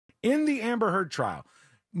In the Amber Heard trial,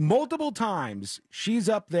 multiple times she's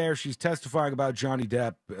up there, she's testifying about Johnny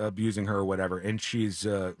Depp abusing her or whatever, and she's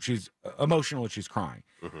emotional and she's crying.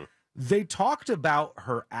 Mm-hmm. They talked about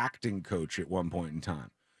her acting coach at one point in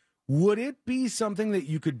time. Would it be something that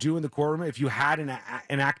you could do in the courtroom if you had an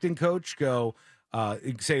acting coach go,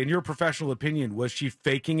 say, in your professional opinion, was she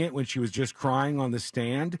faking it when she was just crying on the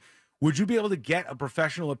stand? Would you be able to get a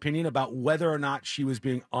professional opinion about whether or not she was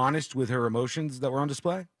being honest with her emotions that were on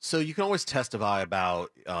display? So you can always testify about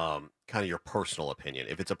kind of your personal opinion.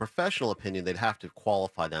 If it's a professional opinion, they'd have to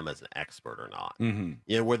qualify them as an expert or not.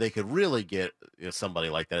 Mm-hmm. Where they could really get somebody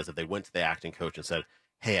like that is if they went to the acting coach and said,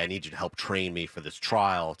 hey, I need you to help train me for this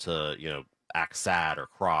trial to, act sad or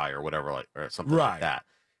cry or whatever, or something like that.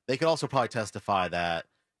 They could also probably testify that,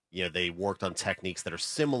 they worked on techniques that are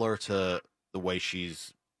similar to the way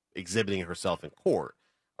she's exhibiting herself in court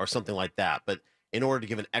or something like that. But in order to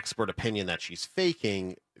give an expert opinion that she's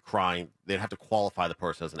faking crying, they'd have to qualify the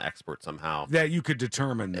person as an expert somehow. That you could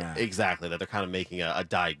determine that. Exactly, that they're kind of making a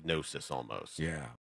diagnosis almost. Yeah.